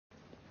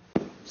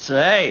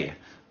Say,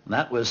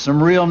 that was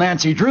some real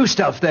Nancy Drew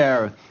stuff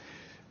there.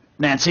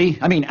 Nancy,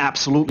 I mean,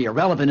 absolutely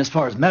irrelevant as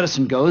far as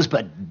medicine goes,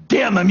 but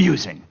damn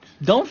amusing.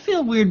 Don't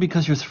feel weird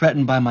because you're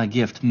threatened by my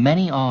gift.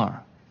 Many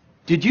are.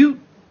 Did you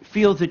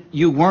feel that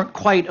you weren't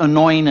quite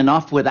annoying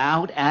enough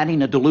without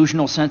adding a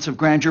delusional sense of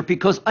grandeur?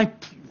 Because I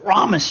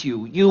promise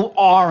you, you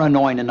are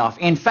annoying enough.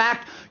 In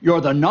fact, you're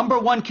the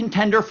 #1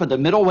 contender for the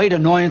middleweight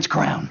annoyance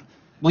crown.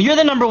 Well, you're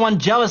the #1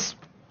 jealous...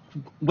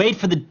 Wait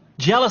for the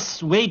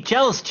jealous... Wait,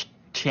 jealous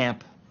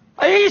champ.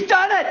 He's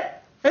done it!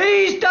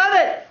 He's done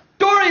it!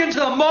 Dorian's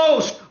the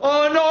most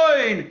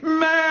annoying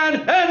man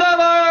in the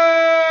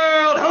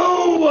world!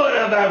 Who would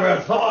have ever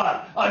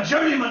thought a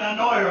journeyman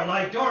annoyer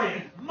like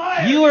Dorian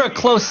might... You were a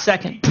close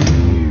second.